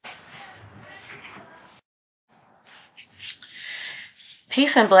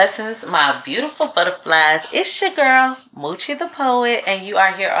Peace and blessings, my beautiful butterflies. It's your girl, Moochie the Poet, and you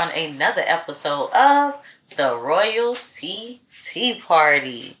are here on another episode of the Royal Tea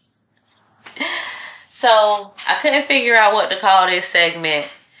Party. So, I couldn't figure out what to call this segment.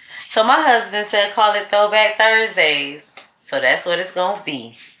 So, my husband said call it Throwback Thursdays. So, that's what it's going to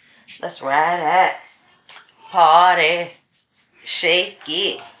be. Let's ride that party. Shake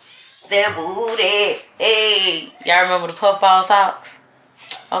it. That booty. Hey. Y'all remember the puffball socks?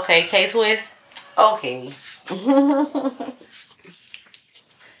 Okay, K-Swiss. Okay.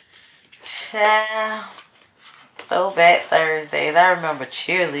 Child. Throwback Thursdays. I remember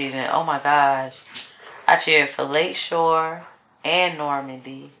cheerleading. Oh my gosh. I cheered for Lakeshore and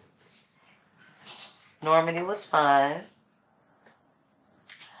Normandy. Normandy was fun.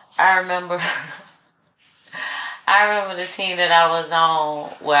 I remember the team that I was on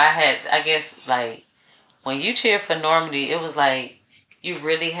where I had, I guess, like, when you cheered for Normandy, it was like you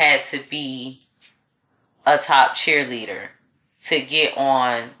really had to be a top cheerleader to get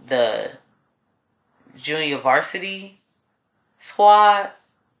on the junior varsity squad.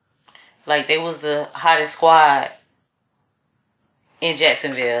 Like, they was the hottest squad in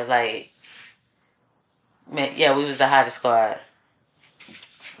Jacksonville. Like, man, yeah, we was the hottest squad.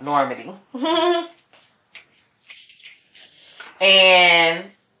 Normandy. And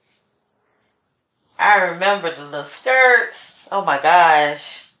I remember the little skirts. Oh my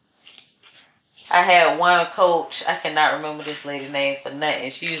gosh. I had one coach, I cannot remember this lady's name for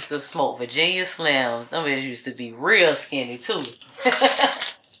nothing. She used to smoke Virginia Slims. Them bitches used to be real skinny too.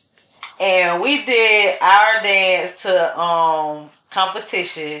 And we did our dance to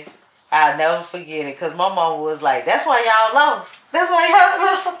competition. I'll never forget it because my mom was like, that's why y'all lost. That's why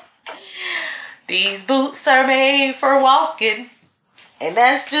y'all lost. These boots are made for walking. And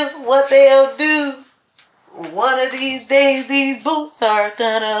that's just what they'll do. One of these days, these boots are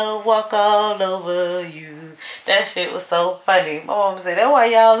gonna walk all over you. That shit was so funny. My mom said, that's why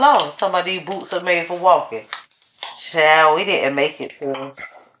y'all lost. Talking about these boots are made for walking. Child, we didn't make it to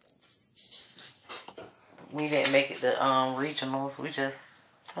the regionals.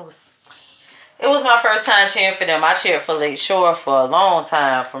 It was my first time cheering for them. I cheered for Lakeshore for a long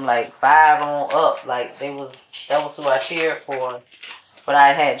time, from like 5 on up. Like, that was who I cheered for. But I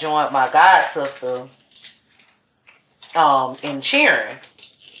had joined my god sister in cheering.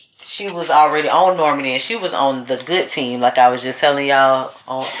 She was already on Normandy, and she was on the good team, like I was just telling y'all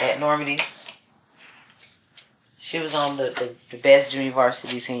at Normandy. She was on the best junior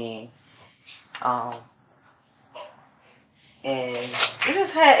varsity team. And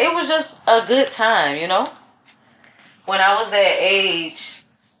it was just a good time, you know? When I was that age,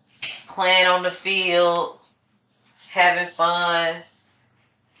 playing on the field, having fun.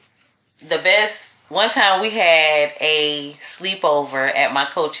 The best, one time we had a sleepover at my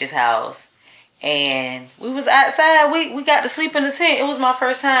coach's house. And we was outside. We got to sleep in the tent. It was my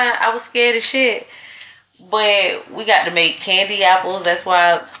first time. I was scared as shit. But we got to make candy apples. That's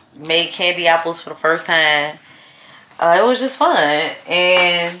why I made candy apples for the first time. It was just fun.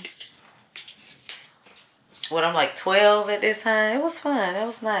 And when I'm like 12 at this time, it was fun. It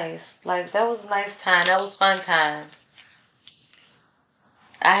was nice. Like, that was a nice time. That was fun time.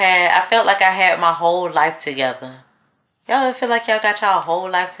 I felt like I had my whole life together. Y'all ever feel like y'all got y'all whole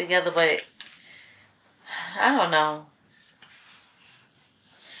life together, but I don't know.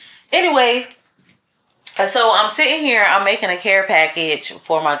 Anyway, so I'm sitting here. I'm making a care package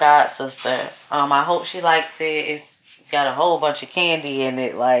for my god sister. I hope she likes it. It's got a whole bunch of candy in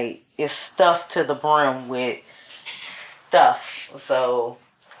it. Like, it's stuffed to the brim with stuff. So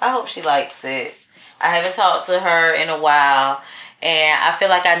I hope she likes it. I haven't talked to her in a while, and I feel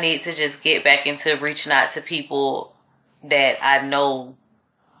like I need to just get back into reaching out to people that I know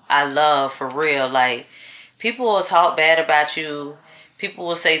I love for real. Like, people will talk bad about you. People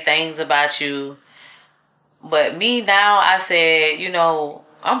will say things about you. But me now, I said,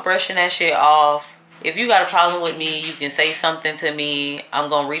 I'm brushing that shit off. If you got a problem with me, you can say something to me. I'm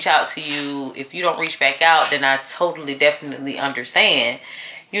going to reach out to you. If you don't reach back out, then I totally, definitely understand,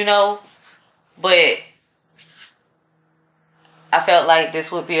 But I felt like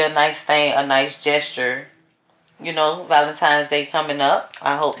this would be a nice thing, a nice gesture. Valentine's Day coming up.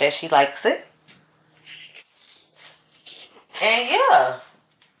 I hope that she likes it. And yeah.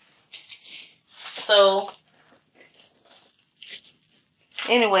 So,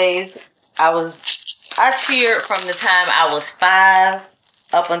 anyways, I cheered from the time I was 5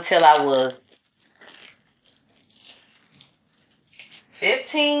 up until I was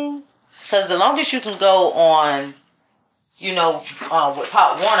 15. Because the longest you can go on, with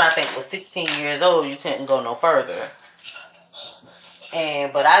Pop Warner, I think, was 16 years old. You couldn't go no further.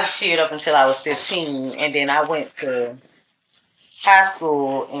 But I cheered up until I was 15, and then I went to high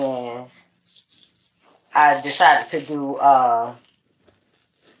school and I decided to do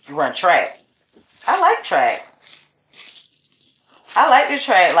run track. I like track. I like the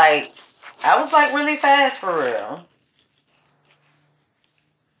track. Like I was like really fast for real.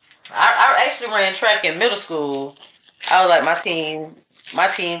 I actually ran track in middle school. I was like my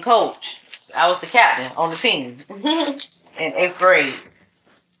team coach. I was the captain on the team in 8th grade.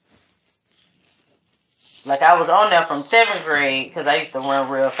 Like I was on there from 7th grade because I used to run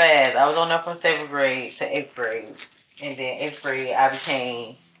real fast. I was on there from 7th grade to 8th grade, and then 8th grade I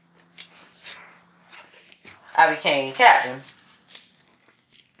became captain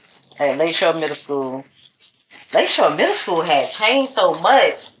at Lakeshore Middle School. Lakeshore Middle School had changed so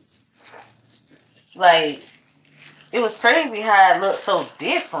much. Like it was crazy how it looked so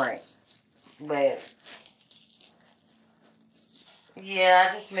different. But yeah,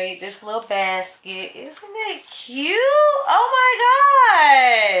 I just made this little basket. Isn't it cute? Oh my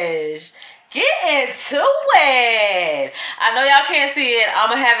gosh. Get into it. I know y'all can't see it. I'm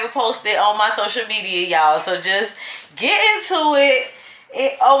going to have it posted on my social media, y'all. So just get into it.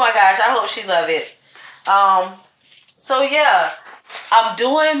 Oh my gosh. I hope she love it. So yeah, I'm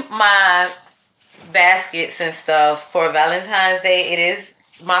doing my baskets and stuff for Valentine's Day. It is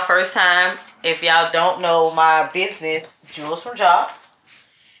my first time. If y'all don't know my business, Jewels from Jobs,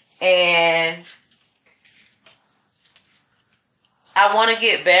 and I want to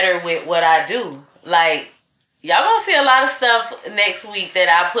get better with what I do. Like y'all gonna see a lot of stuff next week that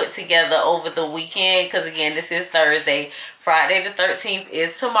I put together over the weekend. Because again, this is Thursday. Friday the 13th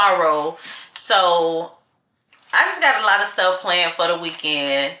is tomorrow. So I just got a lot of stuff planned for the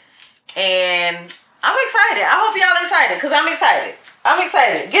weekend, and I'm excited. I hope y'all excited because I'm excited. I'm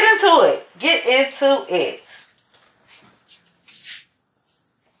excited. Get into it. Get into it.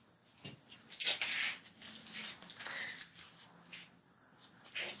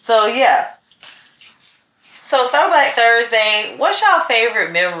 So yeah. So Throwback Thursday, what's y'all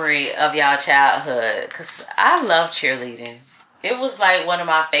favorite memory of y'all childhood? Because I love cheerleading. It was like one of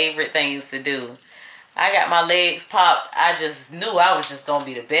my favorite things to do. I got my legs popped. I just knew I was just going to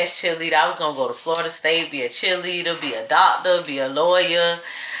be the best cheerleader. I was going to go to Florida State, be a cheerleader, be a doctor, be a lawyer,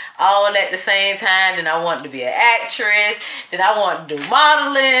 all at the same time. Then I wanted to be an actress. Then I wanted to do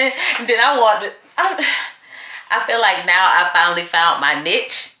modeling. Then I feel like now I finally found my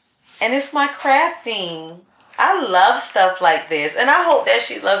niche, and it's my crafting. I love stuff like this, and I hope that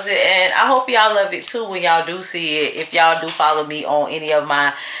she loves it, and I hope y'all love it too when y'all do see it. If y'all do follow me on any of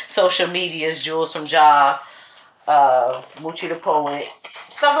my social medias, Jules from Job, Moochie the Poet,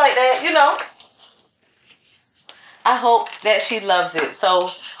 stuff like that, I hope that she loves it. So,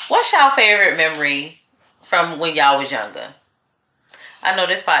 what's y'all favorite memory from when y'all was younger? I know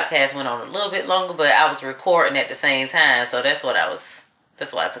this podcast went on a little bit longer, but I was recording at the same time, so that's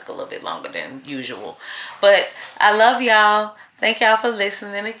why it took a little bit longer than usual. But I love y'all. Thank y'all for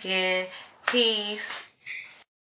listening again. Peace.